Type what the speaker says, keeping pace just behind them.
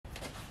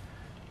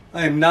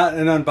I am not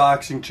an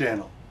unboxing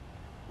channel.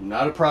 I'm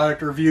not a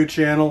product review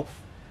channel.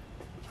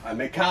 I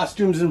make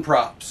costumes and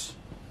props.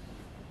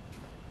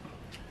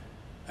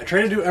 I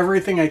try to do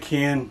everything I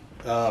can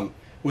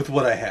with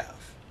what I have.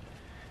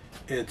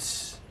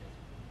 It's...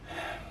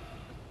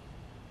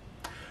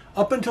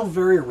 Up until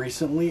very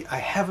recently, I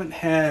haven't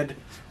had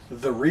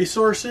the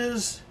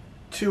resources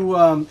to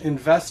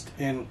invest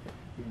in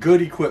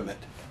good equipment.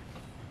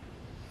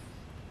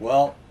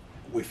 Well,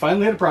 we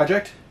finally had a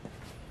project.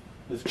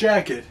 This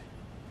jacket,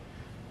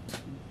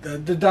 the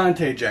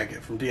Dante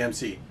jacket from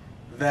DMC,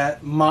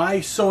 that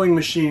my sewing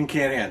machine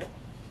can't handle.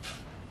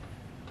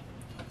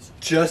 It's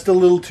just a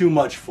little too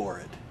much for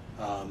it.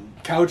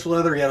 Couch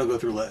leather, yeah, it'll go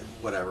through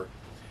whatever.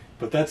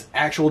 But that's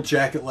actual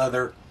jacket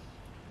leather,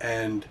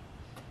 and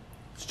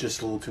it's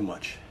just a little too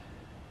much.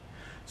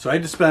 So I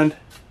had to spend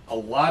a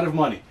lot of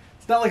money.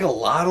 It's not like a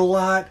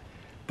lot,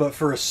 but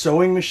for a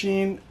sewing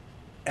machine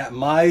at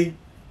my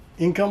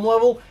income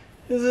level,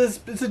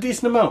 it's a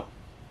decent amount.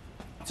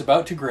 It's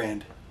about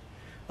 $2,000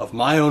 of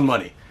my own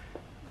money.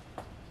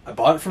 I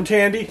bought it from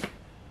Tandy.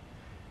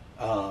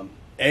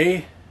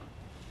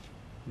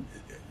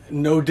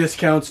 No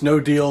discounts, no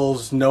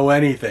deals, no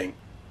anything.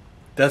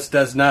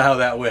 That's not how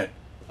that went.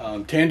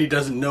 Tandy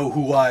doesn't know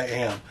who I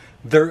am.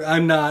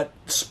 I'm not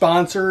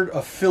sponsored,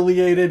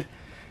 affiliated.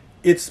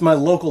 It's my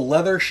local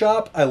leather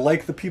shop. I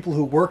like the people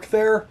who work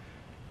there,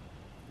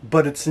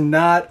 but it's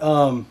not.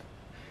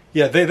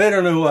 Yeah, they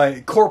don't know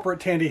who corporate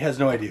Tandy has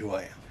no idea who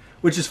I am,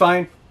 which is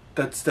fine.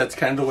 That's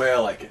kind of the way I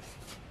like it.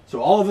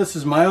 So all of this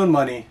is my own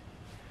money,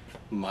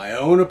 my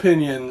own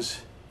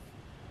opinions.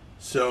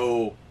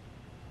 So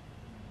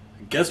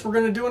I guess we're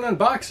gonna do an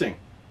unboxing.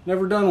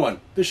 Never done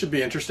one. This should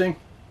be interesting.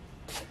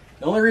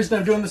 The only reason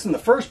I'm doing this in the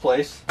first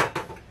place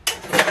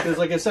is,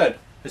 like I said,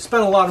 I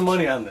spent a lot of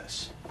money on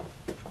this.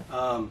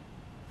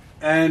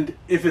 And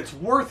if it's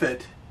worth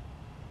it,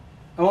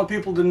 I want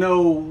people to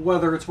know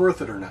whether it's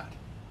worth it or not.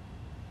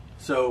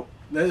 So,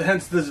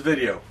 hence this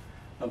video.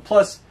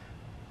 Plus,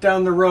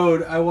 down the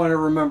road, I want to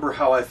remember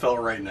how I felt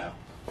right now.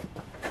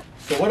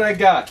 So what I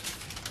got,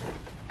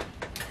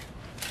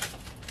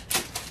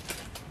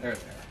 there.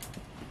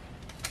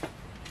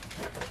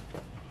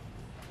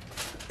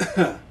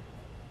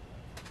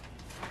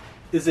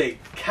 Is a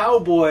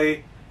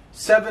Cowboy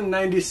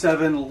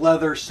 797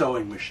 leather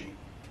sewing machine.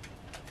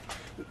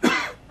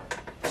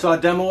 Saw a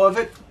demo of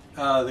it.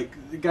 The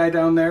guy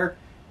down there,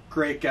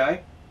 great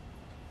guy,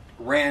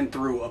 ran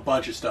through a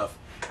bunch of stuff.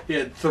 He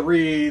had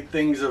 3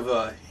 things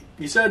of,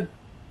 he said,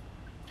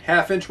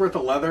 ½ inch worth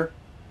of leather.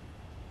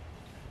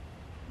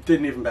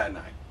 Didn't even bat an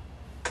eye.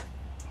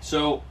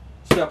 So,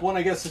 step 1,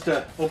 I guess, is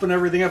to open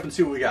everything up and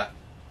see what we got.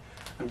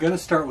 I'm going to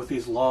start with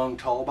these long,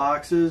 tall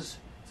boxes,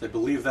 because I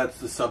believe that's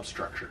the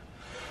substructure.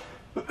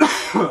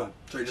 So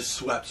I just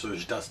swept, so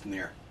there's dust in the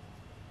air.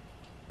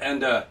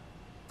 And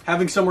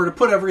having somewhere to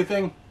put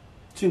everything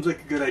seems like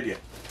a good idea.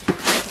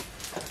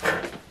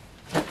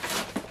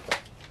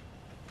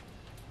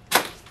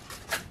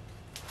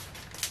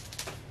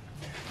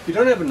 If you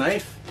don't have a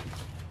knife,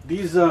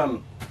 these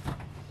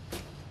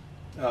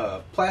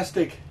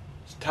plastic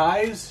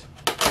ties,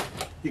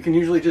 you can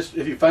usually just,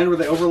 if you find where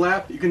they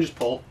overlap, you can just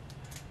pull.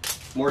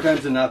 More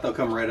times than not, they'll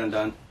come right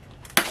undone.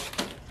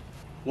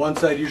 One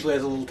side usually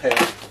has a little tail.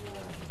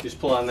 Just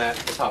pull on that,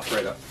 it pops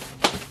right up.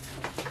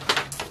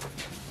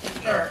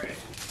 Alright.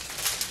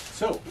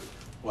 So,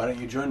 why don't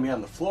you join me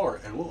on the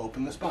floor and we'll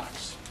open this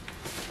box.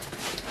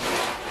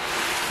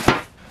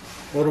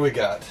 What do we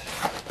got?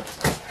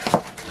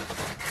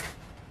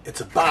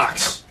 It's a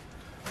box.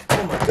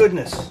 Oh my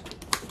goodness.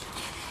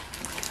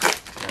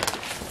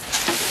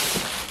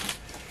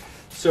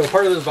 So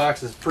part of this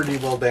box is pretty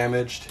well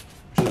damaged,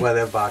 which is why they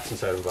have a box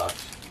inside of the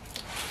box.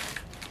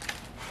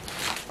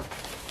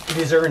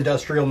 These are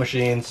industrial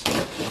machines.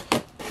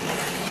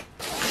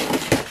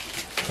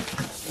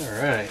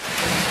 Alright.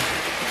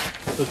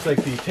 Looks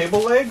like the table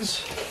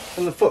legs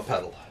and the foot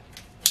pedal.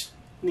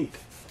 Neat.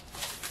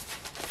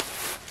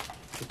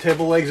 The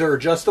table legs are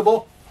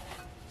adjustable,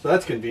 so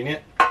that's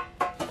convenient.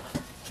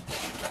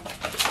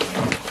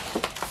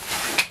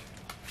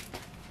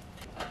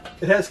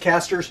 It has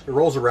casters, it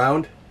rolls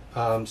around,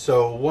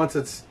 so once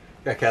it's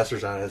got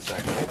casters on it, it's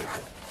not going to.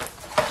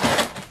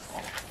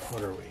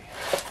 What are we?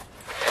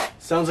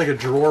 Sounds like a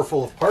drawer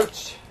full of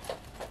parts.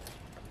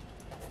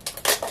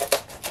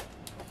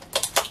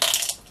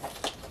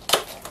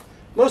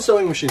 Most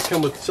sewing machines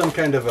come with some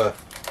kind of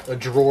a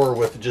drawer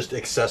with just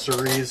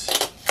accessories.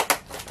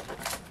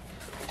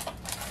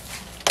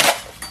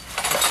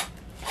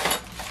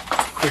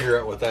 Figure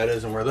out what that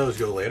is and where those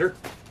go later.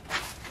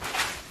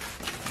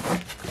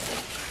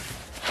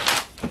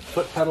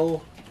 Foot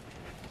pedal.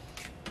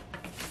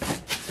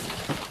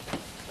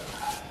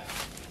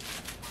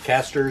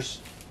 Casters.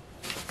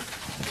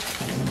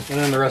 And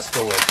then the rest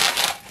of the lid.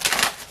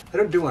 I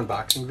don't do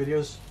unboxing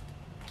videos.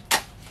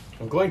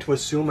 I'm going to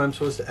assume I'm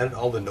supposed to edit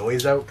all the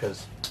noise out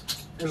because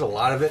there's a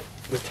lot of it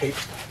with tape.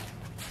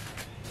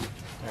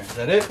 Alright, is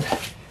that it?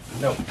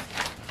 No.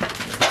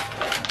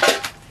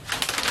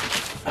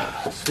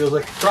 This feels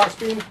like a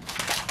crossbeam.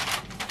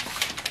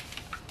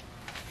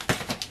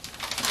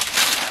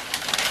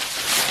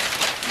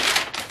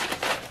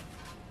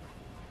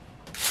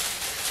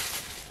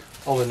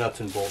 all the nuts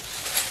and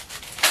bolts.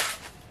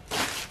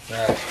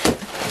 Alright,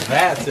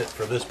 that's it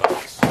for this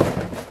box.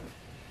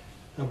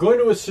 I'm going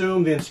to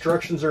assume the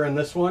instructions are in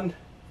this one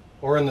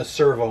or in the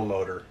servo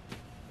motor.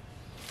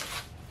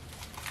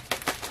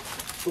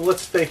 So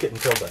let's fake it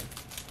until then.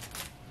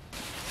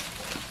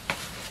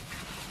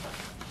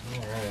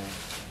 Alright.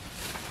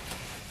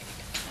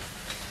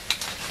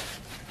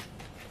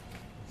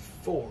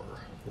 4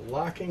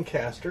 locking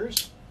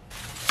casters.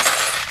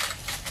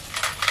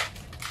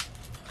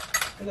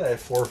 And I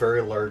have 4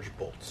 very large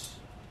bolts.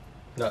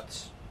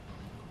 Nuts.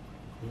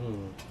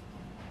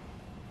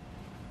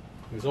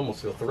 These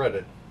almost feel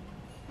threaded.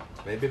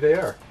 Maybe they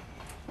are.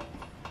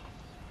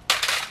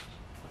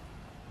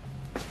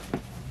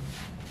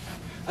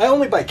 I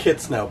only buy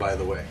kits now, by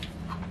the way.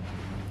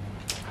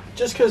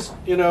 Just because,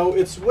 you know,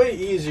 it's way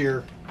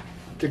easier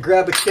to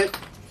grab a kit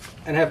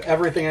and have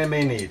everything I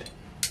may need.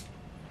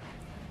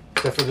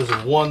 Except for this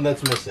one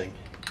that's missing.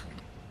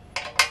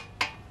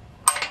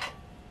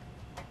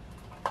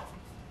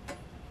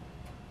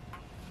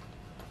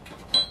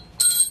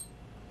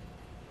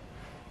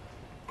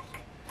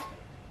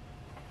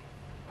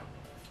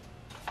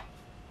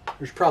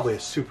 There's probably a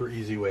super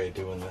easy way of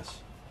doing this.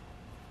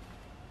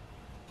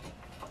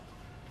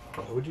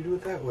 Why would you do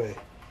it that way?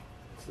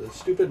 It's the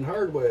stupid and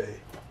hard way.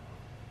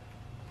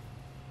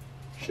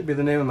 Should be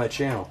the name of my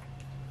channel.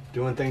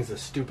 Doing things the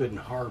stupid and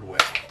hard way.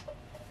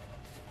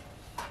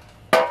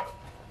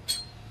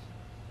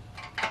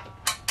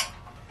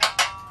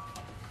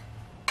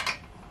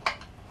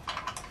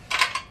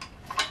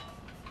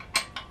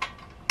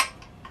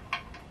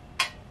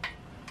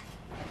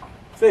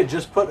 If they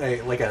just put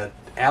a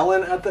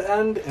Allen at the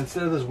end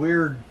instead of this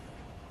weird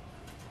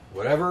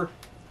whatever,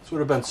 this would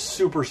have been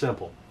super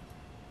simple.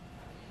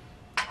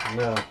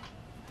 No,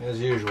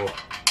 as usual,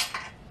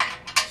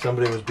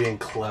 somebody was being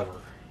clever.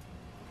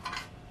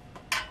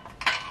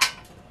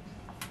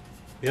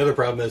 The other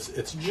problem is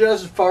it's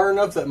just far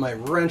enough that my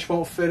wrench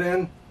won't fit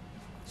in,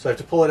 so I have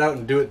to pull it out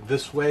and do it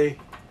this way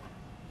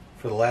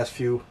for the last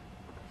few.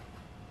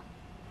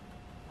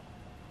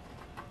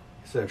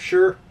 So I'm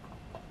sure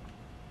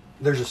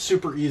there's a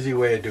super easy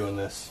way of doing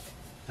this,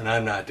 and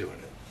I'm not doing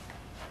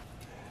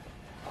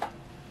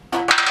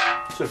it.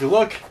 So if you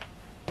look,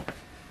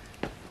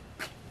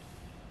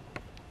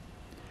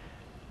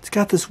 it's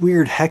got this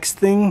weird hex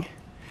thing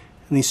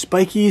and these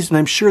spikies, and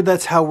I'm sure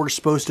that's how we're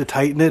supposed to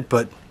tighten it,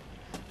 but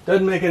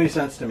doesn't make any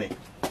sense to me.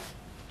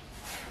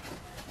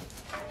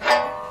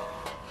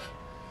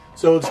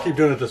 So let's keep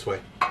doing it this way.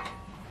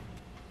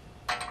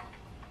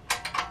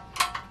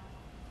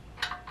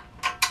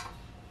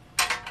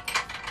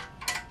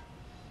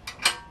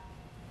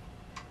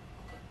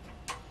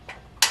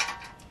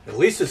 At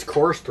least it's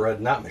coarse thread,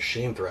 not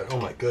machine thread. Oh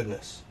my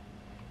goodness.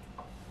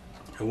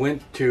 I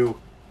went to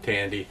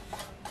Tandy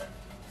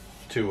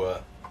to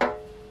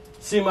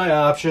see my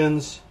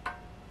options,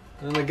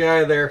 and the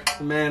guy there,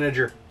 the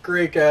manager,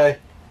 great guy,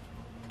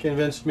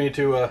 convinced me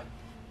to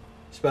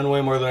spend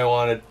way more than I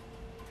wanted.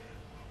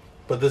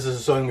 But this is a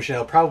sewing machine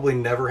I'll probably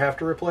never have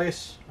to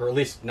replace, or at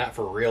least not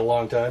for a real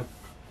long time.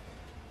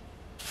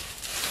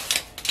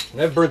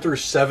 And I've burned through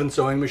 7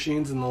 sewing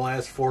machines in the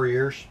last 4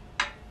 years.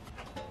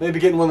 Maybe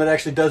getting one that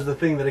actually does the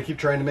thing that I keep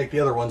trying to make the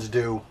other ones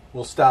do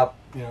will stop,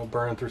 you know,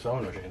 burning through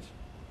sewing machines.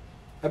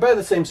 I buy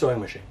the same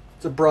sewing machine.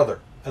 It's a Brother.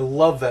 I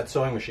love that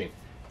sewing machine.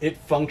 It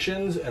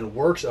functions and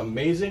works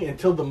amazing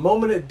until the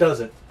moment it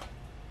doesn't.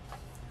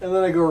 And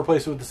then I go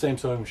replace it with the same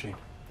sewing machine.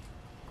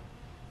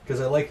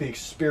 Because I like the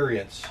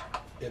experience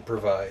it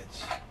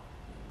provides.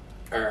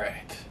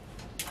 Alright.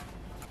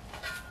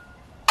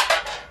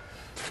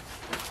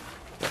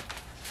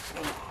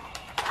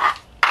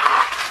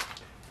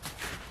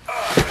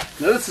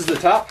 Now this is the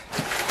top.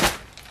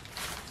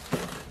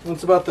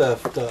 That's about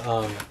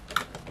the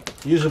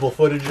usable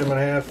footage I'm going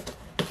to have.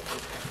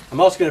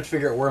 I'm also going to have to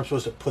figure out where I'm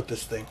supposed to put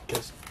this thing,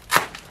 because,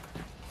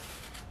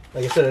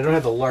 like I said, I don't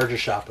have the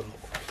largest shop in the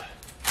world.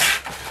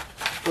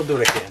 I'll do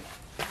what I can.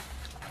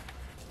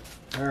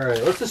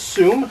 Alright, let's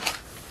assume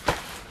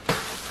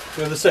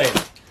they're the same.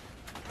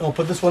 I'll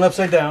put this one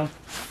upside down,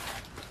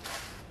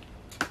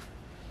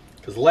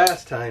 because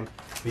last time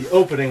the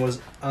opening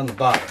was on the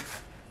bottom.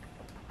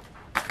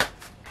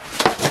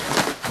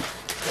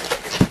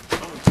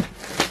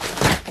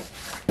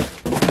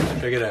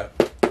 Check it out.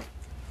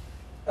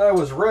 I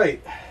was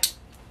right.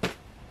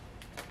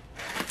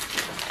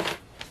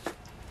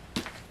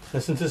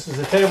 And since this is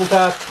a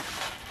tabletop,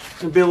 I'm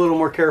going to be a little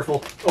more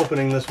careful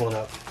opening this one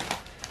up.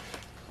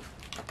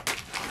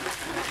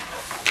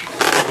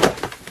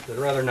 I'd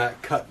rather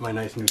not cut my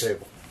nice new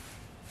table.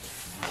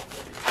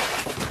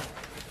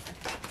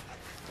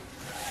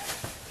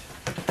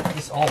 Is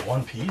this all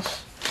one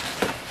piece?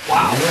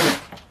 Wow.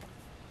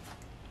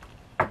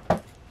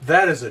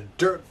 That is a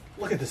dirt.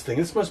 Look at this thing.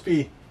 This must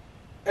be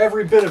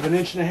every bit of 1.5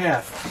 inches.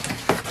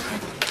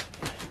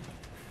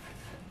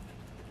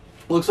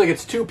 Looks like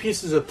it's 2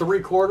 pieces of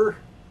 3/4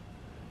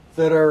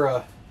 that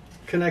are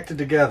connected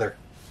together.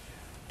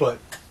 But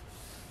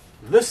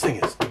this thing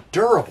is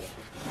durable.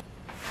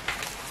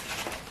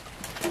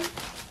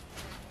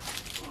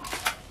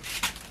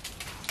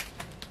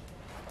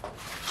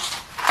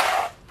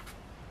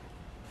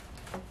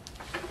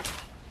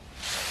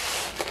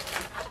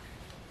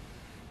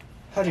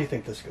 How do you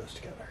think this goes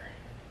together?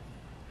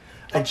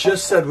 I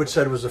just said which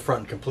side was the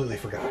front and completely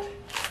forgot.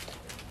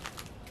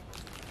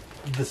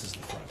 This is the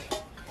front.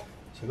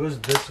 So it goes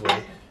this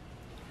way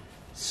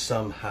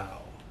somehow.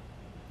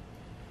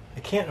 I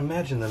can't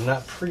imagine them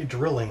not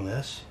pre-drilling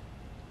this.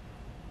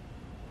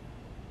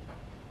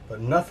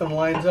 But nothing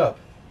lines up.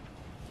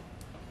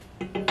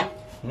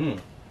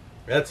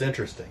 That's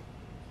interesting.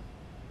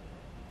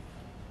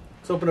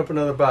 Let's open up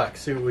another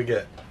box, see what we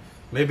get.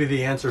 Maybe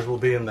the answers will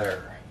be in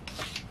there.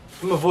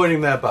 I'm avoiding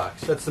that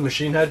box. That's the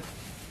machine head.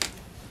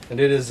 And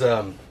it is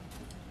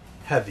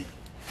heavy.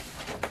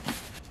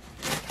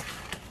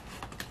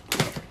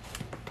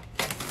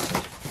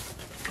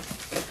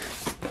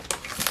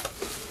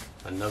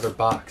 Another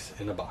box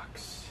in a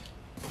box.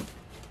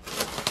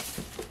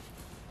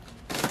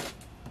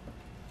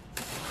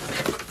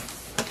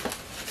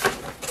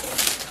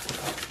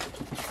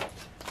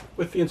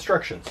 With the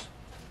instructions.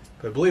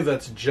 But I believe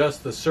that's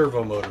just the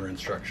servo motor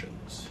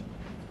instructions.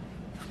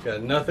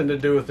 Got nothing to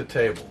do with the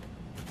table.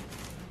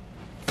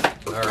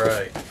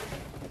 Alright.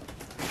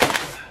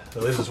 So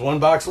this is one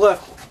box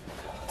left.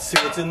 Let's see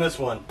what's in this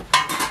one.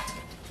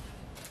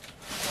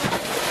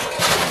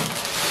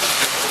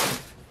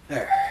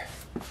 There.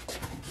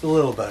 It's a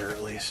little better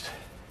at least.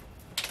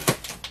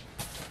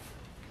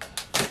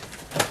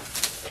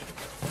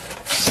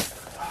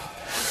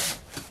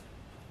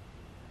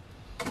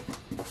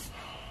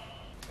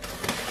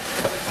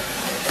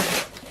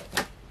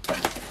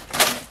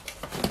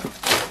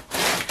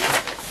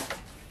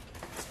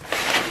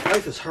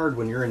 Life is hard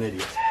when you're an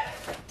idiot.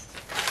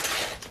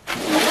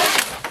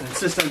 And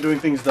insist on doing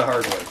things the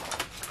hard way.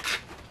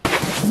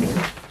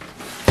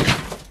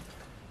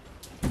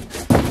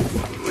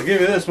 I'll give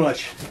you this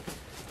much.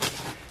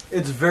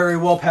 It's very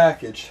well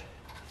packaged.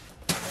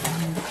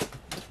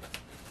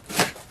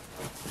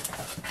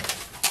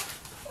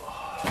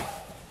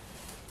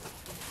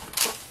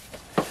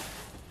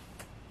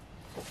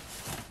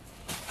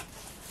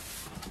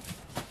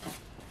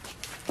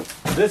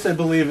 This, I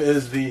believe,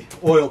 is the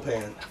oil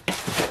pan.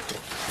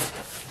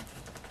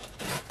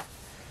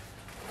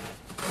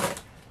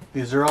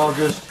 These are all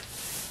just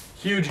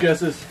huge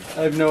guesses.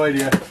 I have no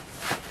idea.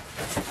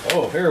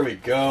 Oh, here we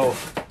go.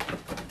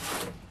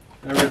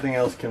 Everything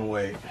else can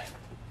wait.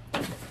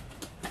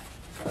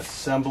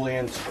 Assembly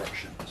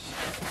instructions.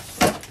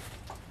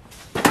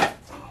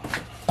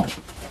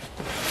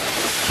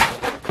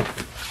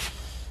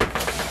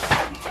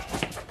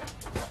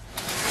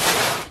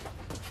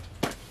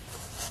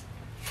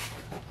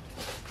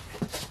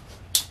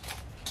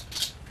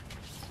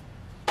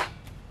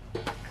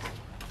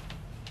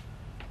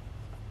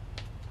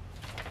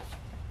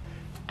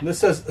 And this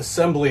says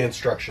assembly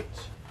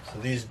instructions. So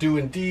these do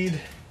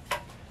indeed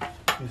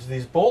use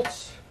these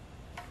bolts.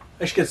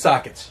 I should get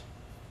sockets.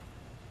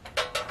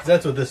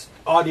 That's what this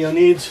audio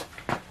needs.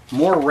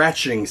 More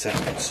ratcheting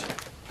sounds.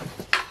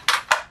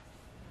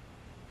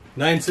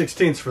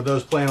 9/16 for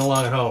those playing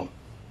along at home.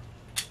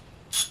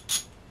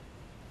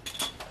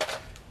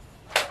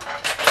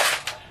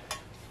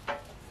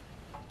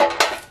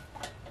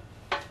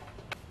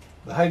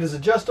 The height is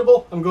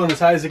adjustable. I'm going as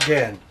high as it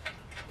can.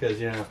 Because,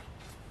 you know.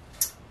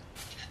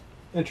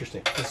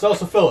 Interesting. This is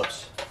also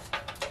Phillips.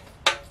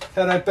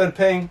 Had I been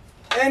paying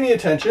any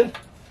attention,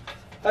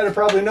 I'd have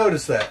probably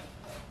noticed that.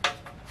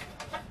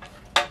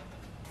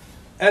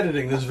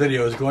 Editing this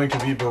video is going to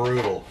be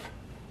brutal.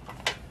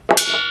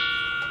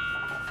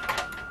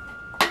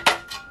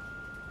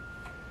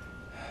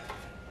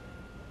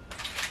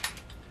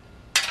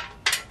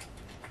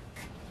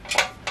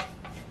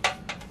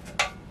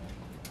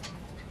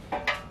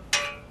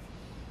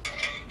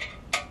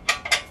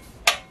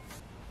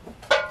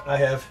 I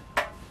have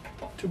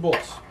 2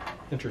 bolts.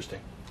 Interesting.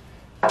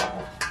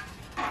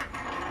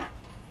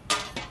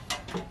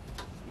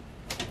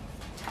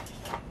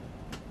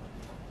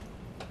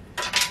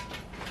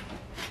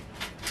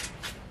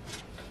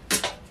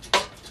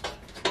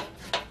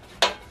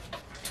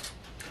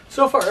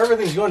 So far,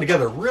 everything's going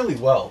together really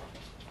well.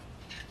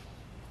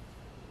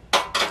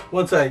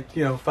 Once I,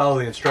 follow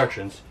the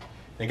instructions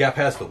and got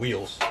past the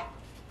wheels.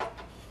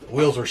 The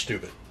wheels were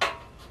stupid.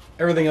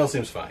 Everything else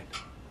seems fine.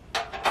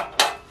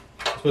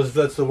 I suppose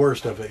that's the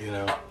worst of it,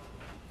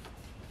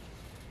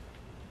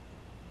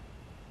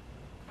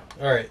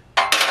 Alright.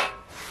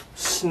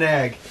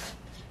 Snag.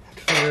 Have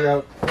to figure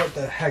out what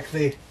the heck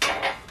they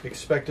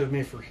expect of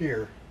me for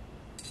here.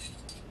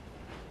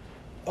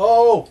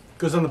 Oh!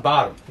 Goes on the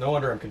bottom. No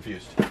wonder I'm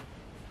confused.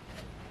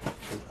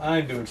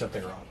 I'm doing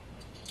something wrong.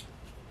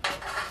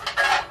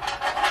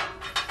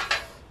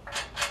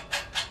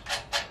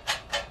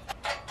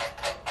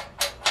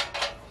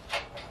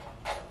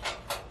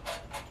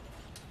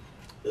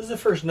 This is the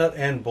first nut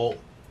and bolt.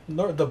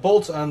 The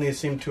bolts on these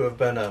seem to have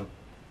been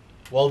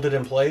welded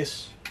in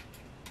place,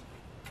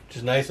 which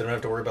is nice. I don't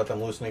have to worry about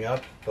them loosening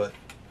up, but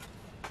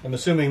I'm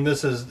assuming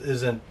this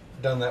isn't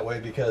done that way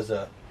because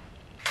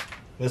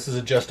this is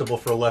adjustable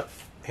for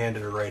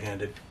left-handed or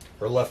right-handed,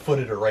 or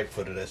left-footed or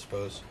right-footed, I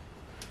suppose.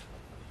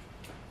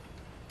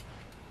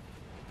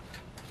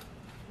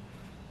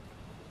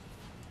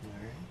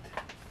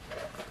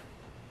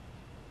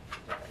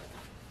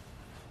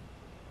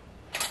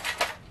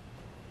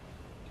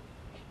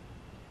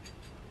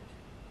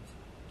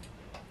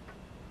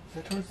 Is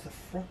that towards the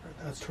front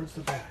or that's towards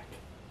the back?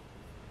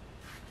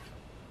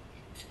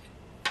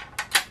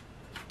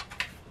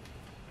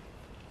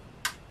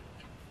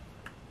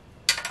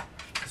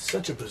 It's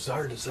such a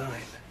bizarre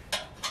design.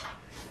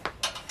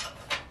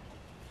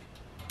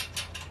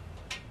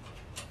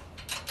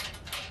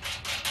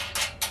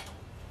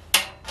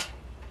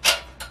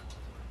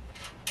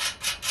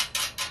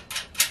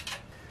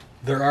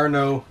 There are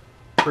no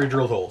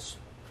pre-drilled holes.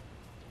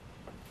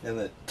 And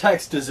the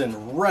text is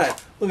in red.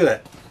 Look at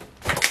that.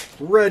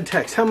 Red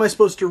text. How am I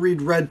supposed to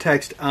read red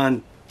text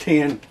on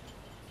tan?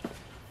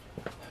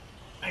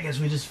 I guess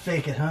we just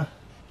fake it, huh?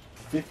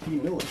 50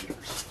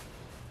 millimeters.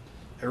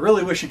 I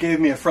really wish it gave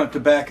me a front to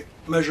back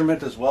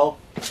measurement as well.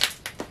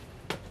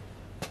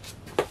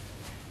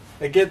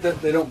 I get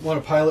that they don't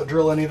want to pilot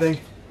drill anything.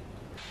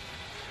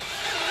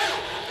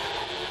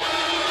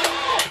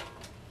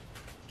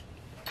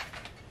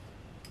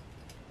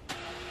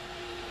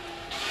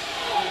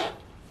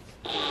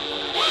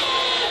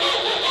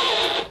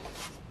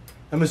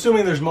 I'm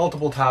assuming there's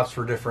multiple tops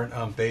for different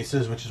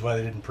bases, which is why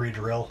they didn't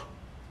pre-drill.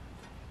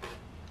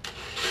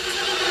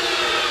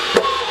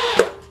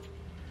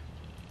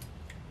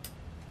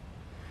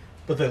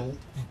 But they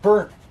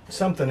burnt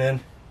something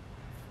in.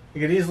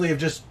 You could easily have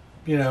just,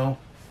 you know,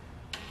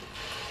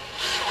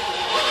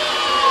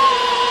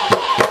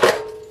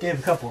 gave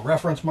a couple of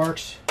reference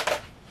marks.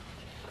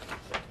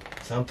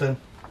 Something.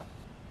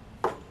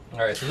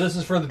 Alright, so this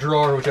is for the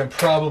drawer, which I'm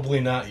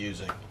probably not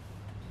using.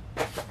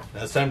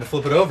 Now it's time to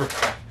flip it over.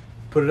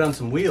 Put it on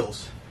some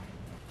wheels.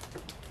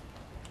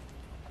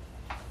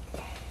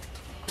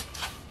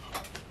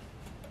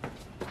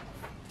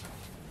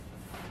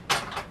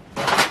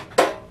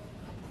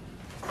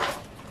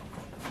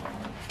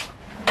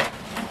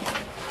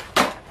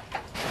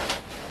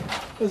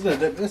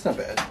 That's not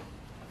bad.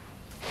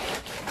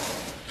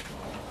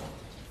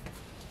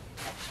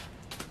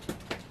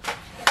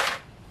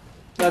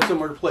 Not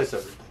somewhere to place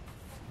everything.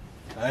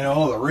 I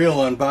know the real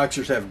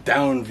unboxers have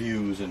down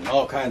views and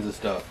all kinds of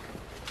stuff.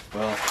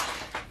 Well,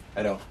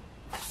 I don't.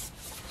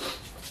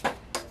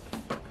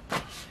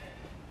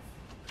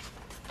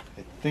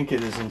 I think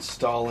it is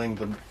installing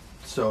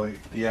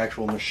the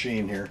actual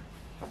machine here.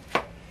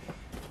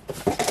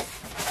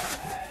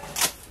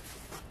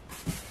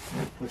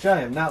 Which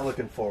I am not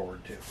looking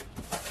forward to.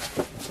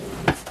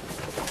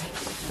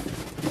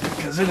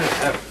 Because it is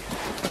heavy.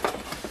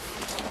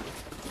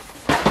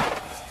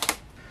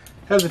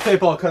 Have the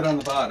tape all cut on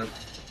the bottom.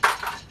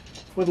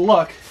 With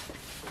luck,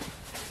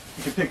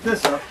 you can pick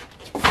this up.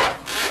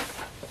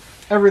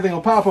 Everything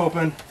will pop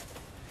open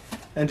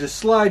and just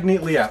slide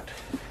neatly out.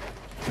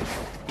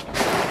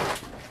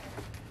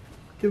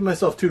 Giving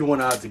myself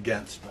 2-to-1 odds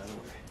against, by the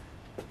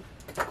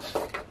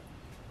way.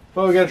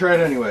 But we gotta try it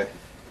anyway.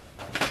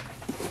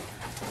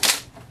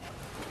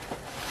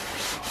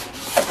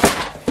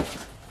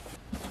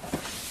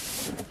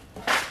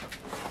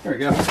 There we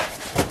go.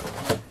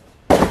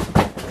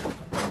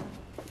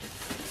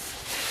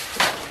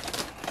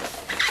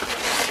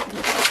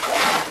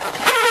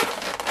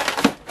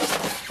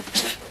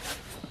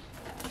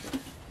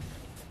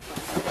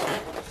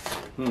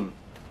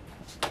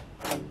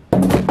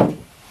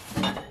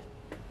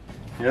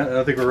 Yeah, I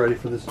don't think we're ready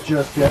for this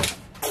just yet.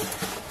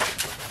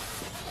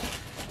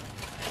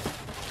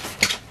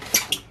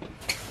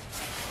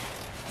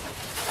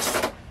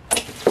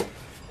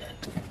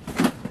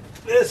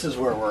 This is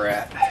where we're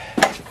at.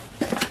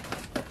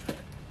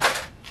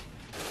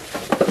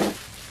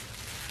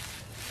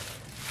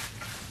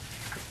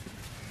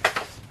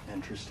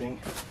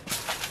 Interesting.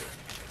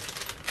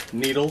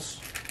 Needles,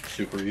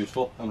 super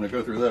useful. I'm going to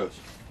go through those.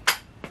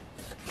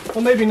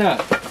 Well, maybe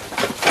not.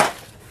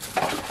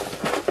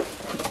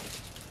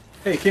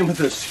 Hey, it came with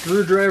a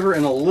screwdriver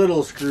and a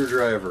little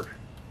screwdriver.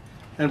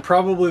 And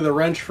probably the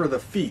wrench for the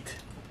feet.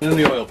 And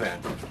the oil pan.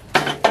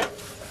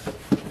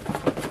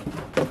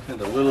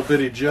 And a little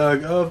bitty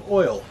jug of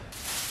oil.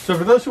 So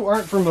for those who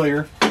aren't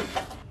familiar,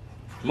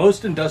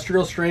 most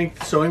industrial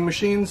strength sewing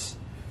machines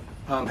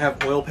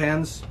have oil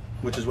pans,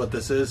 which is what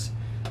this is.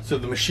 So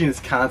the machine is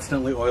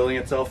constantly oiling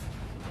itself.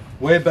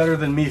 Way better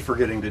than me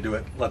forgetting to do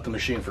it. Let the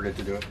machine forget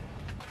to do it.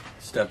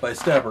 Step by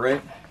step,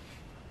 right?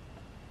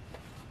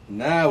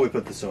 Now we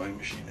put the sewing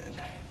machine in.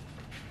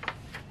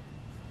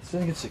 Does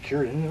that get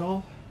secured in at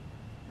all?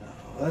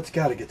 No, that's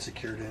got to get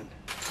secured in.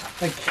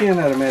 I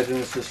cannot imagine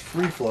it's just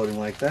free floating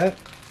like that.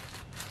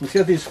 It's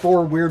got these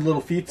 4 weird little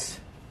feet.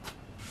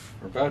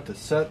 We're about to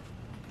set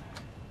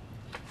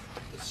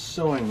the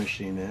sewing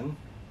machine in.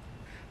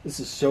 This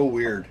is so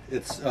weird.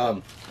 It's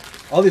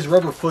all these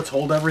rubber foots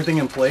hold everything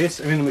in place.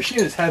 I mean, the machine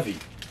is heavy,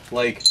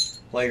 like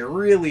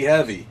really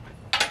heavy.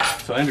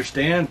 So I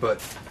understand, but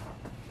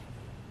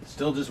it's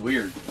still just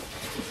weird.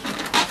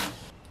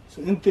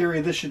 So in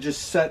theory, this should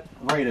just set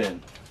right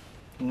in.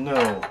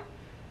 No,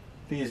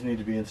 these need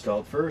to be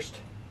installed first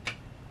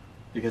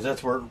because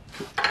that's where it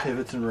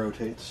pivots and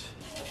rotates.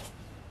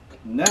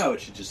 Now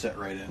it should just set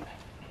right in.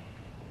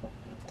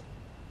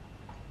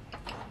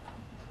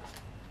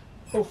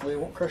 Hopefully it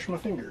won't crush my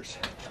fingers.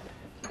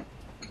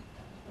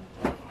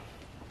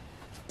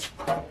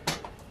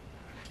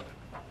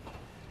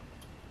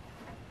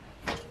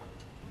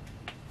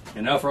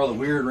 And now for all the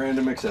weird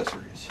random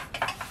accessories.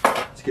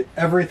 Let's get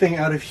everything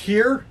out of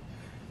here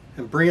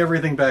and bring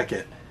everything back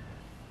in.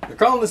 They're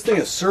calling this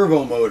thing a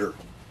servo motor,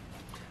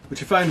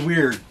 which I find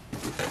weird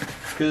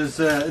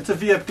because it's a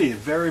VFD,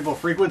 variable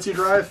frequency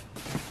drive.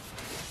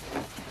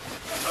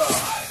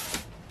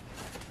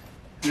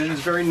 And it is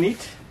very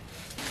neat.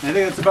 And I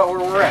think that's about where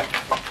we're at.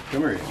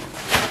 Come here.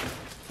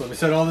 So let me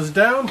set all this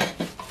down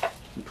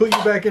and put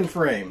you back in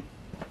frame.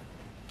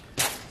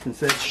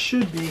 Since that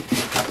should be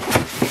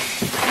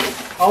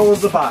all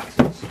of the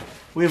boxes.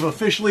 We have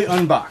officially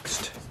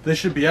unboxed. This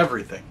should be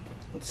everything.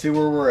 Let's see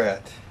where we're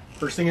at.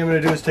 First thing I'm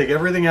going to do is take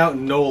everything out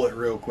and knoll it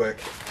real quick.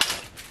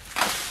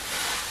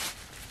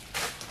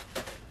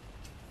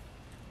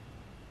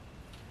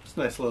 It's a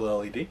nice little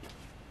LED.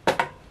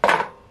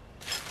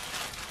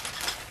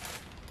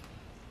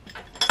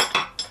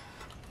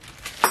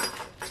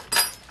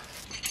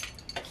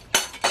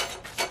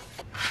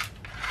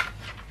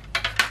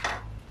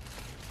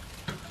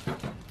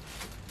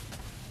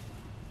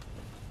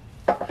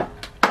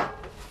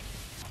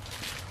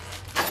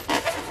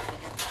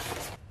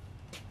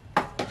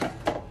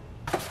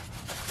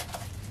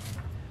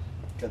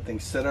 Got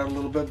things set out a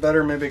little bit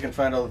better. Maybe I can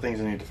find all the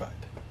things I need to find.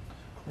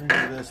 We're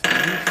going to do this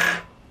thing.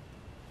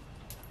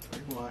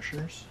 3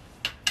 washers.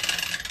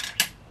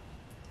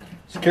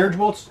 So carriage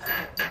bolts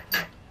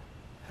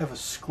have a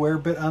square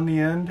bit on the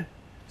end,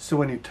 so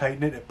when you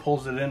tighten it, it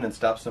pulls it in and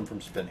stops them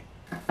from spinning.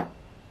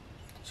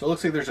 So it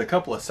looks like there's a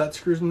couple of set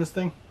screws in this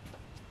thing.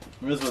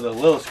 This is what the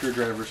little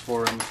screwdriver's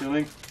for, I'm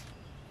assuming.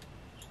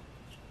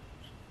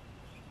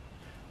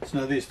 So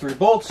now these 3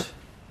 bolts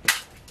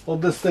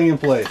hold this thing in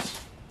place.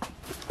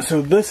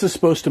 So this is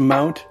supposed to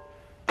mount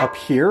up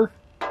here,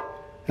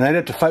 and I'd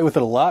have to fight with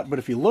it a lot, but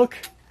if you look,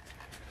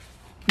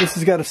 this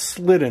has got a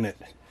slit in it.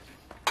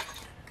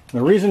 And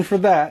the reason for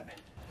that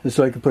is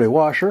so I can put a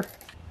washer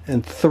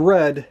and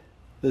thread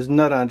this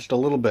nut on just a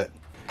little bit.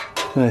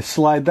 And I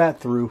slide that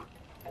through,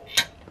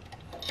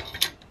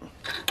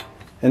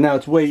 and now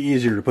it's way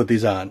easier to put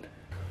these on.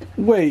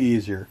 Way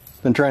easier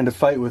than trying to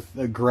fight with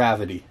the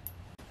gravity.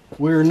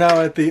 We're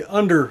now at the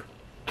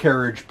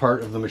undercarriage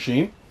part of the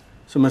machine.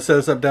 So I'm going to set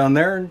this up down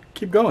there and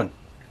keep going.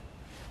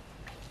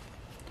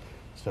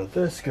 So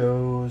this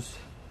goes...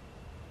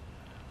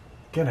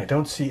 Again, I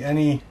don't see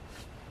any...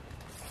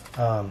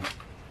 No,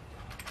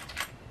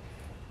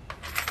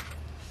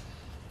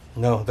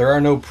 there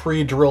are no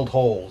pre-drilled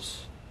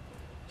holes.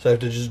 So I have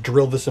to just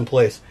drill this in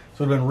place.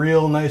 So it would have been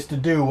real nice to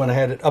do when I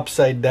had it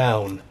upside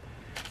down.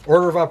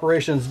 Order of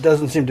operations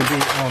doesn't seem to be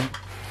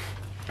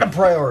a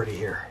priority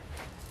here.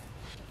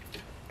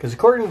 Because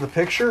according to the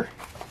picture,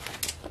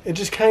 it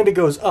just kind of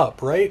goes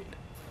up, right?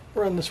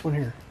 We're on this one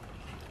here.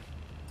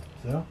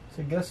 So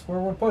guess where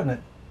we're putting it.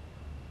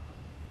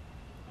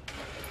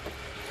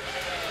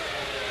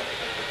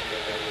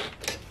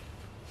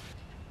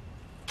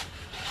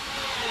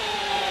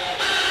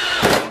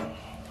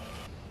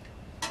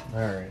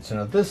 Alright, so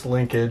now this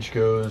linkage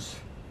goes...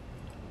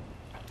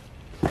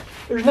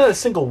 There's not a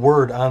single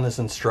word on this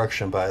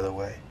instruction, by the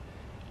way.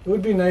 It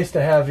would be nice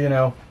to have, you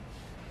know,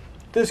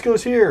 this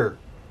goes here.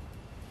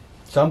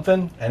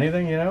 Something,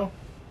 anything, you know?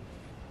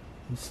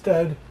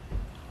 Instead,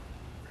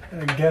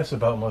 I guess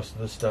about most of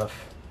this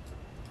stuff.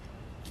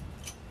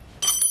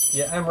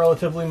 Yeah, I'm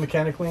relatively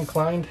mechanically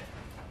inclined,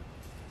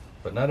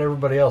 but not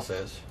everybody else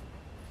is.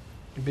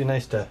 It'd be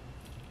nice to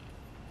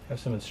have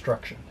some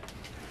instruction.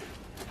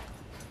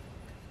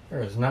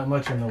 There is not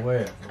much in the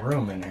way of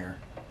room in here.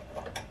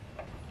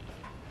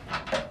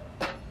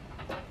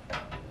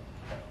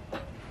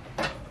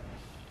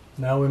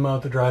 Now we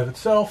mount the drive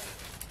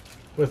itself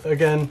with,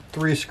 again,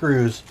 3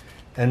 screws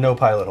and no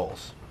pilot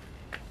holes.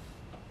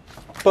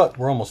 But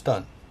we're almost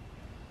done.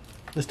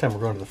 This time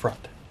we're going to the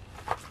front.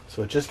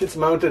 So it just gets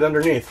mounted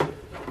underneath. Just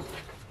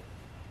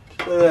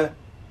like that.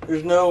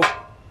 There's no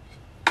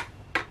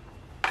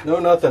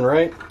nothing,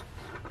 right?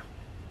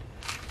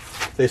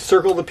 They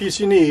circle the piece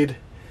you need,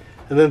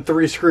 and then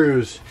 3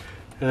 screws.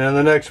 And then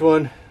the next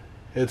one,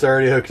 it's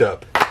already hooked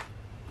up.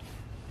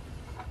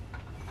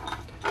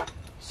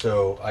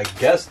 So I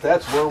guess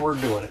that's where we're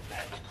doing it.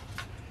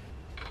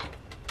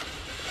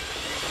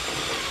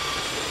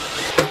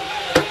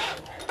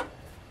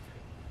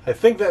 I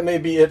think that may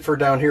be it for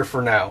down here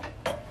for now.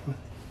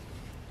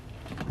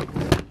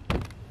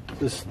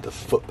 This is the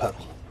foot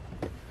pedal.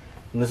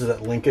 And this is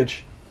that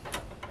linkage.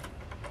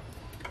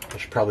 I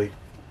should probably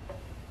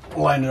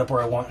line it up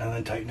where I want and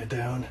then tighten it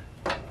down.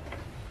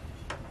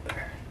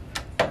 There.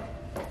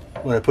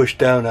 When I push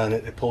down on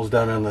it, it pulls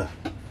down on the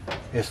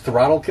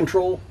throttle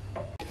control.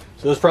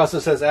 So this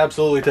process has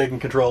absolutely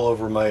taken control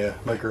over my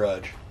my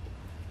garage,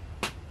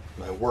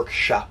 my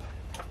workshop.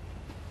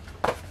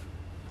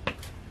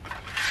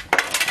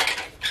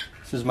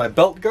 This is my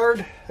belt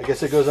guard. I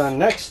guess it goes on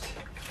next.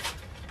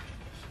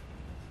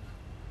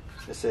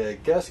 I say I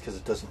guess because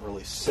it doesn't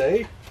really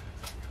say.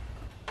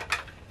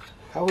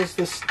 How is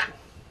this?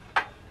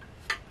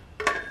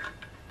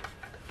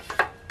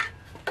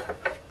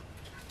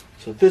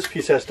 So this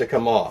piece has to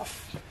come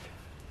off.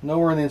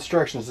 Nowhere in the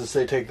instructions does it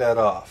say take that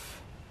off.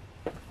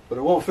 But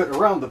it won't fit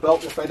around the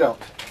belt if I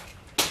don't.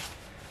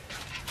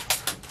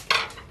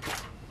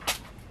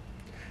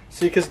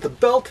 See, because the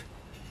belt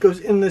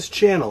goes in this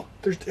channel.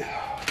 There's...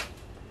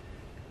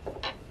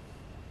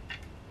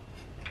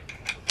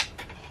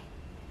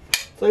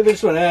 So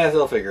this one,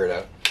 I'll figure it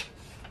out.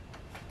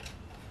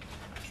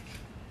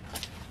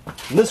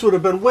 And this would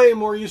have been way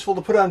more useful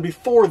to put on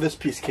before this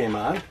piece came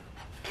on,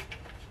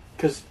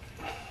 because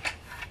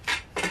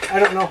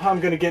I don't know how I'm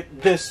going to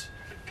get this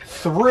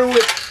through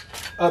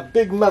a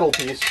big metal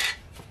piece.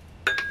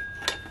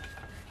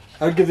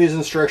 I would give these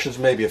instructions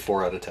maybe a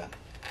 4 out of 10.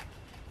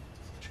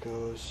 Which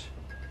goes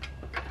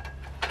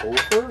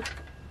over.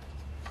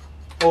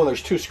 Oh,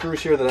 there's 2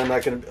 screws here that I'm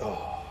not going to...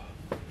 Oh.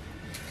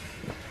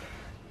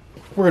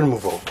 We're going to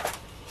move over.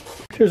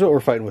 Here's what we're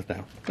fighting with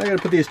now. I got to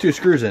put these 2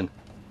 screws in.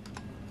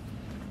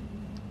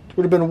 It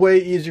would have been way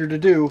easier to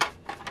do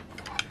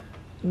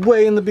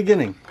way in the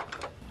beginning.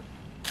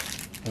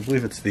 I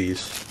believe it's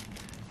these.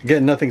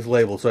 Again, nothing's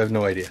labeled, so I have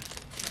no idea.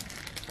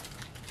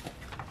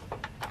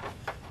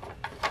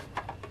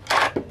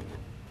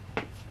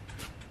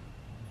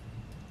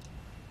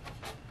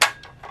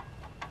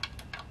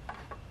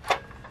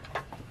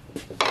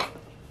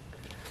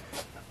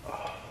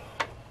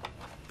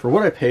 For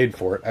what I paid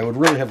for it, I would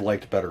really have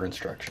liked better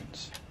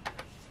instructions.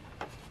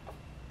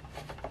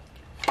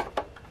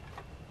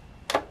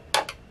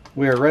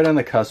 We are right on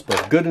the cusp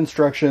of good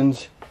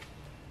instructions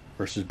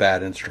versus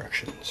bad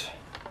instructions.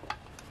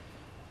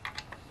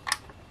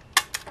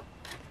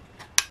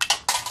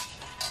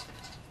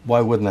 Why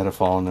wouldn't that have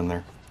fallen in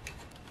there?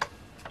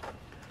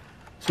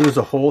 So there's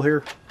a hole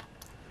here.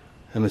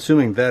 I'm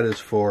assuming that is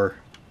for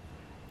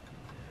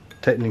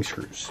tightening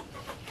screws.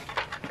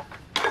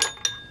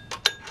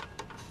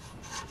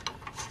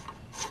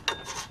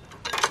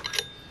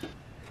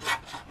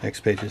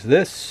 Next page is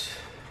this,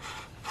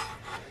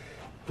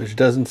 which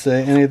doesn't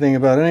say anything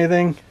about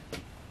anything.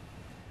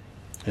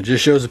 It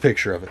just shows a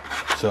picture of it.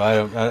 So I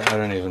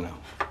don't even know.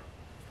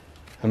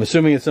 I'm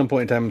assuming at some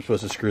point in time I'm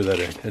supposed to screw that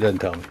in. It doesn't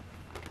tell me.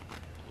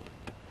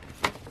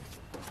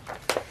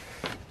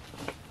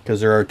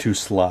 Because there are 2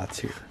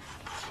 slots here.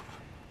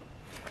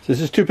 So this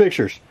is 2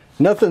 pictures.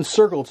 Nothing's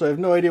circled, so I have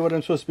no idea what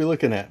I'm supposed to be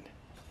looking at.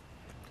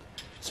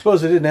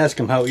 Suppose I didn't ask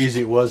him how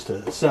easy it was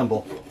to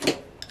assemble.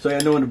 So I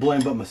had no one to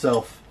blame but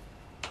myself.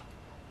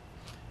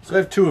 So I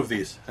have 2 of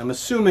these. I'm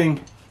assuming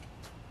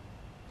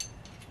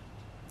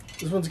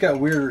this one's got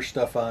weirder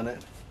stuff on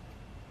it.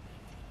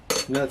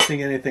 I'm not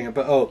seeing anything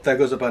about... Oh, that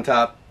goes up on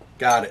top.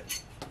 Got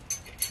it.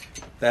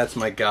 That's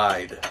my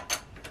guide.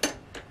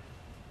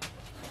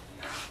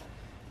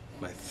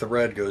 My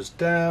thread goes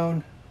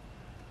down.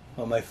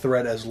 On my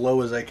thread as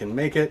low as I can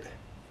make it.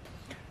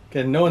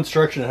 Again, no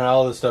instruction on how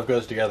all this stuff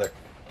goes together.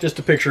 Just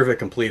a picture of it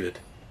completed.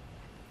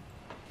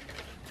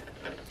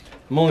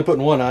 I'm only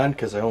putting 1 on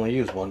because I only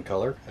use 1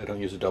 color. I don't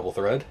use a double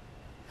thread.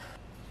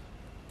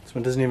 This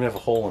one doesn't even have a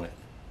hole in it.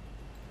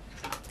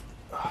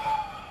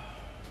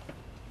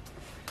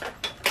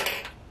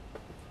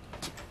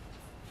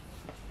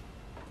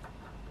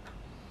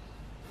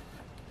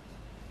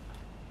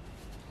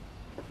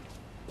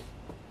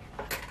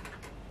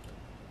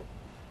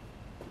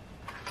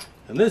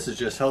 And this is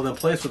just held in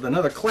place with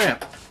another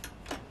clamp.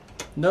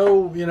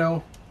 No, you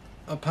know,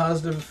 a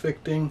positive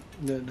fitting.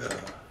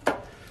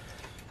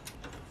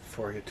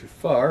 Before I get too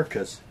far,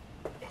 because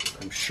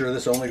I'm sure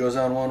this only goes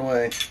on one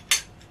way.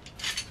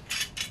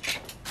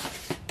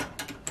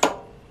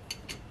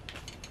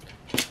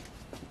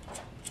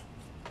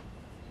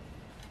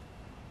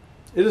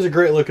 It is a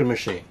great looking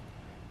machine.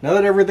 Now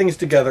that everything's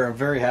together, I'm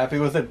very happy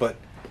with it, but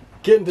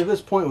getting to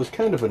this point was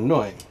kind of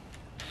annoying.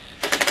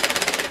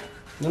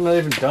 I'm not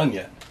even done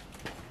yet.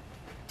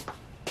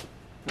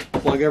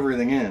 Plug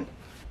everything in.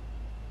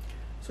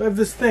 So I have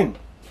this thing.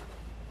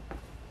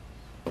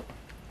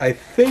 I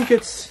think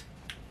it's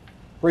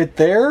right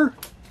there,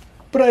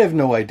 but I have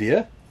no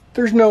idea.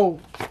 There's no...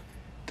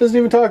 doesn't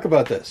even talk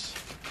about this.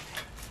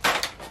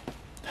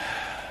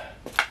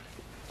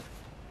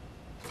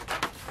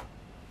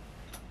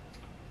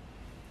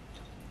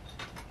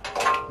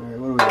 Alright,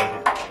 what do we got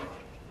here?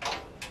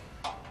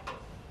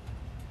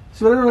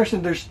 So I don't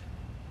understand, there's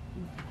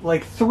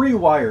like 3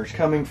 wires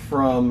coming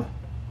from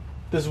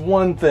this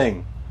one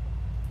thing.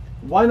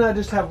 Why not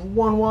just have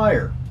 1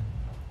 wire?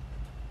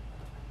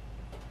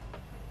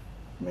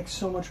 It makes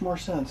so much more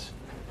sense.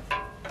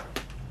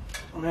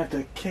 I'm gonna have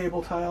to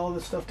cable tie all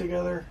this stuff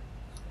together.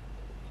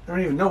 I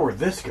don't even know where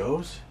this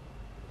goes.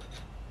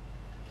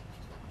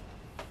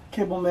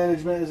 Cable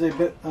management is a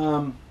bit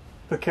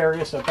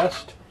precarious at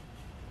best.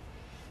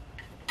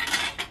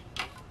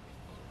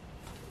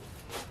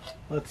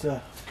 Let's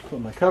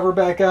put my cover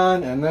back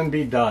on and then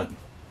be done.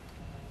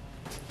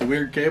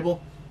 Weird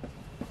cable.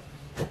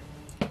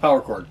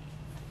 Power cord,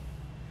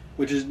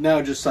 which is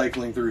now just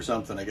cycling through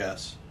something, I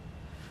guess.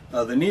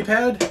 The knee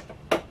pad,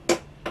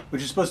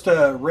 which is supposed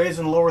to raise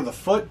and lower the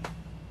foot,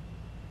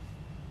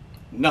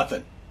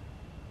 nothing.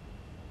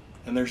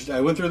 And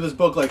I went through this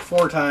book like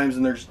 4 times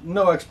and there's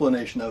no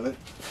explanation of it.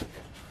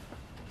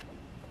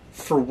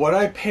 For what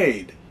I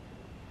paid,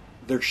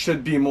 there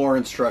should be more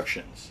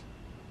instructions.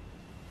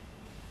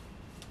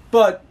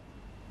 But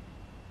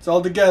it's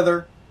all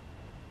together.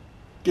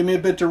 Give me a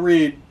bit to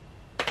read.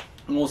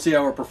 and we'll see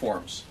how it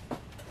performs.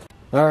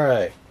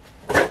 Alright,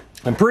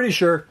 I'm pretty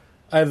sure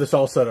I have this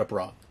all set up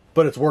wrong,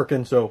 but it's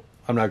working, so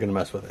I'm not going to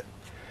mess with it.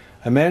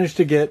 I managed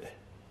to get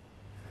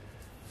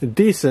a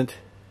decent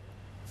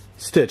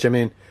stitch. I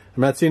mean,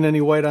 I'm not seeing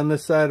any white on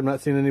this side, I'm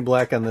not seeing any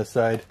black on this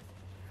side.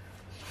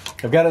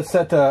 I've got it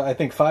set to, I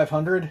think,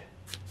 500,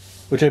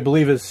 which I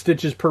believe is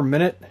stitches per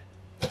minute,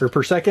 or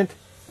per second.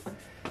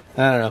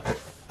 I don't know.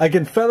 I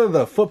can feather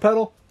the foot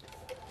pedal,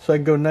 so I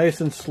can go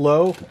nice and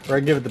slow, or I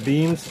can give it the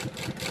beans.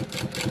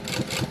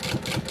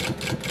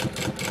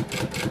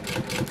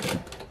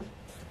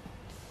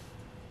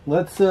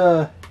 Let's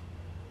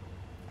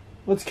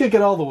kick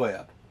it all the way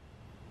up.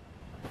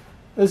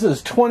 This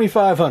is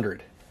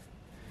 2,500,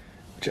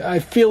 which I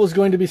feel is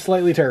going to be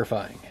slightly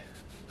terrifying.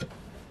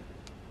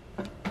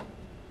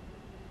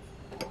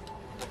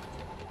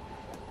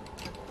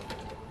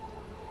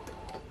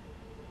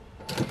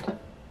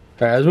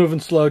 Alright, I was moving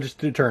slow just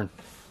to turn.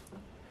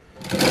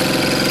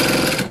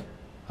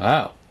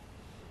 Wow.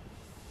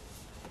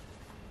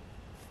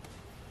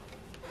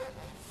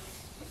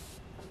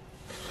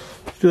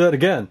 Let's do that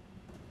again.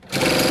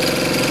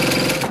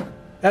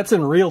 That's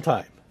in real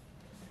time.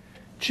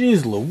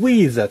 Jeez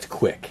Louise, that's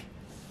quick.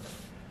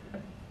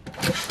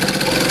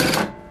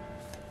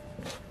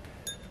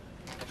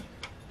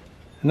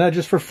 And that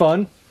just for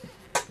fun.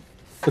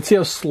 Let's see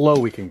how slow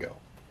we can go.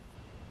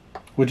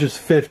 Which is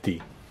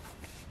 50.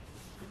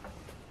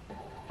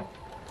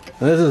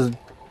 And this is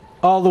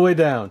all the way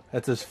down.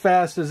 That's as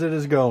fast as it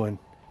is going.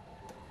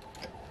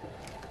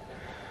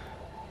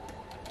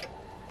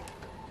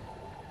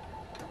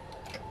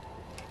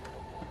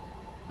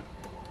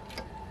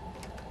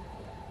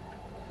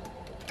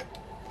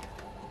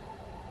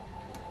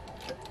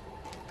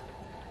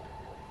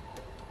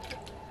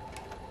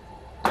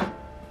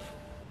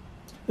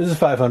 This is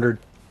 500.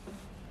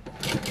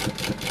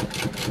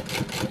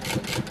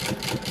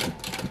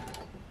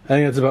 I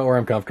think that's about where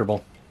I'm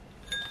comfortable.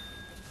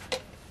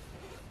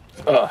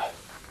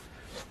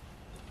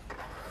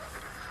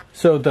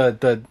 So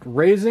the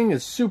raising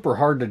is super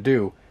hard to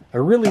do. I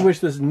really wish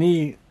this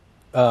knee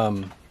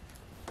thing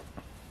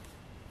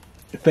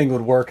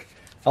would work.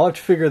 I'll have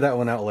to figure that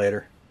one out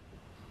later.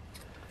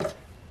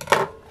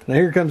 Now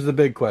here comes the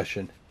big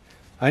question.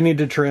 I need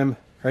to trim,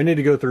 or I need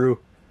to go through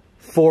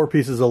 4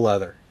 pieces of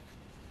leather.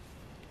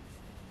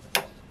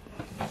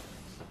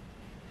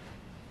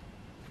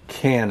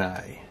 Can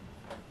I?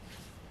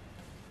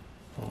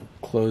 I'll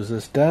close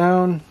this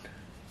down.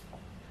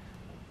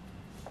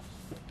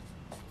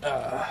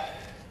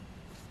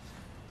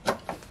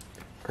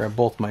 Grab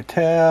both my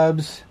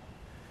tabs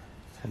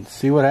and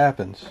see what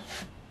happens.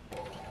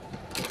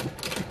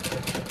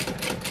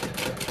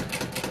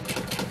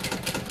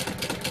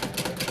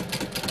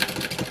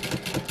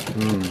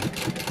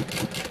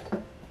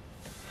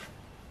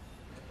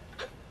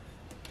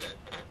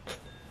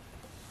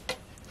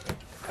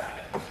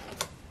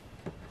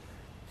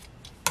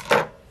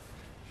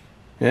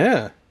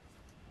 Yeah,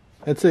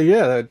 I'd say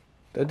yeah,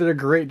 that did a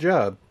great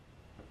job.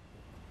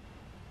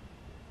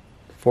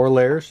 4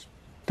 layers,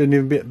 didn't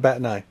even bat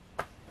an eye.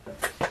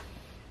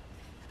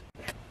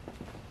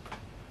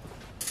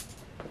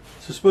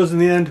 So suppose in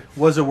the end,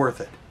 was it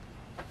worth it?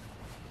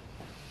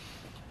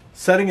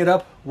 Setting it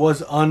up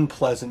was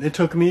unpleasant. It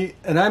took me,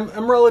 and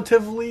I'm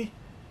relatively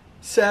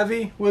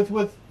savvy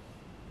with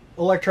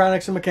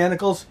electronics and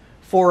mechanicals,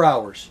 4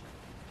 hours.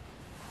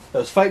 I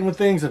was fighting with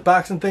things,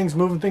 unboxing things,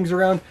 moving things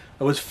around.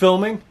 I was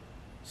filming,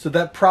 so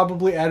that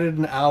probably added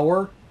an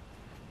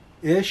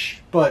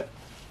hour-ish, but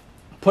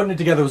putting it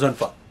together was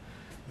unfun.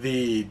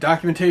 The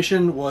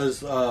documentation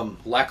was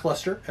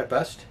lackluster at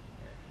best.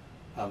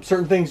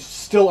 Certain things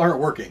still aren't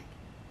working,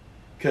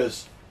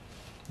 because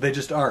they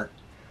just aren't.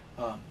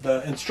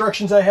 The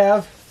instructions I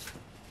have,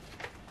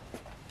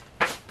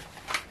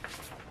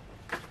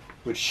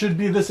 which should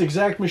be this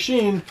exact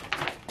machine,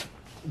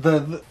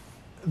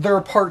 there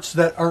are parts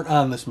that aren't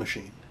on this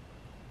machine.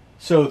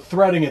 So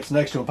threading it's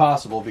next to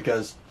impossible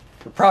because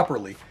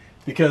I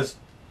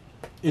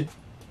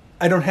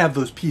don't have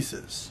those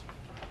pieces.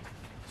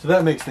 So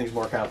that makes things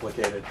more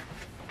complicated.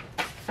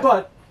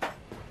 But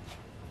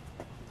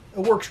it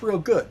works real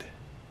good.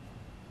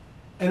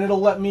 And it'll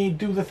let me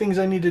do the things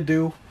I need to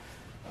do.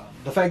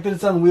 The fact that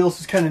it's on wheels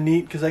is kind of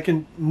neat because I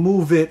can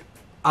move it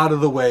out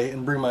of the way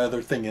and bring my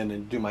other thing in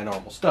and do my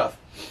normal stuff.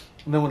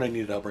 And then when I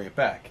need it, I'll bring it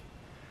back.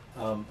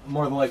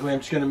 More than likely, I'm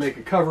just going to make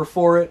a cover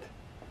for it.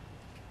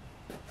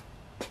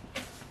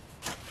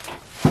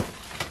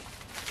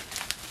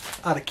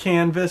 Out of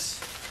canvas.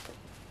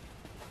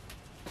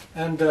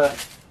 And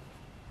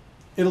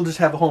it'll just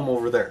have a home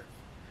over there.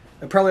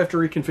 I probably have to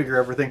reconfigure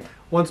everything.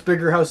 Once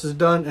Bigger House is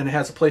done and it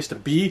has a place to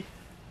be,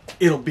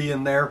 it'll be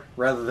in there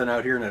rather than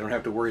out here, and I don't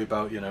have to worry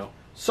about,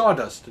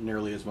 sawdust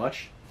nearly as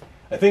much.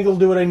 I think it'll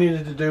do what I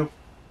needed to do,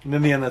 and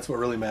in the end, that's what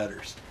really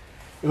matters.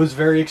 It was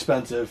very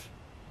expensive,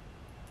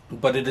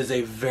 but it is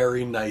a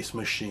very nice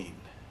machine.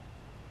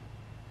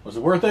 Was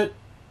it worth it?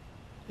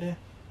 Yeah.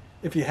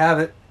 If you have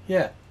it,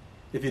 yeah.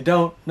 If you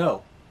don't,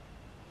 no.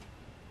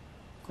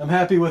 I'm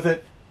happy with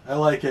it. I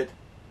like it.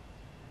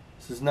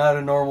 This is not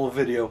a normal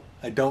video.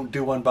 I don't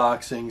do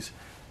unboxings.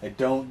 I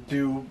don't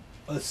do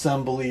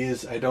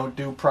assemblies. I don't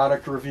do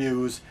product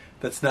reviews.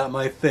 That's not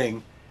my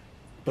thing.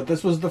 But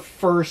this was the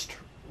first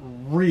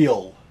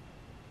real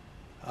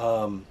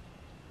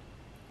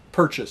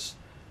purchase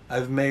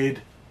I've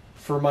made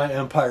for my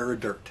Empire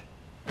of Dirt.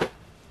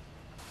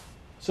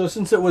 So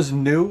since it was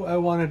new, I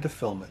wanted to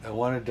film it. I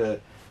wanted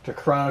to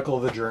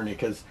chronicle the journey,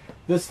 because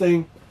this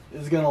thing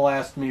is going to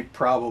last me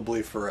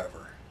probably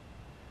forever.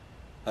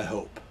 I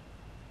hope.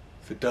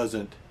 If it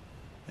doesn't,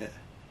 it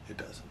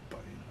doesn't. But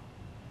you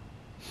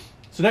know.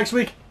 So next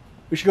week,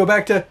 we should go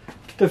back to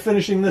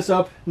finishing this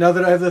up, now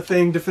that I have the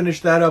thing to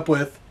finish that up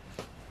with.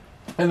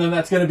 And then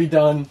that's going to be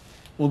done.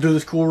 We'll do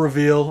this cool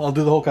reveal. I'll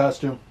do the whole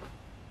costume.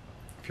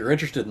 If you're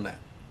interested in that.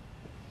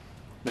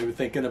 Maybe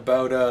thinking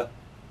about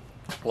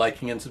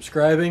liking and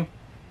subscribing.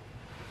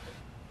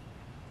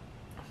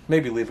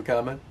 Maybe leave a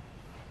comment.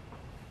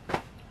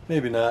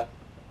 Maybe not.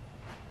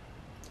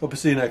 Hope to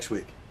see you next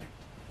week.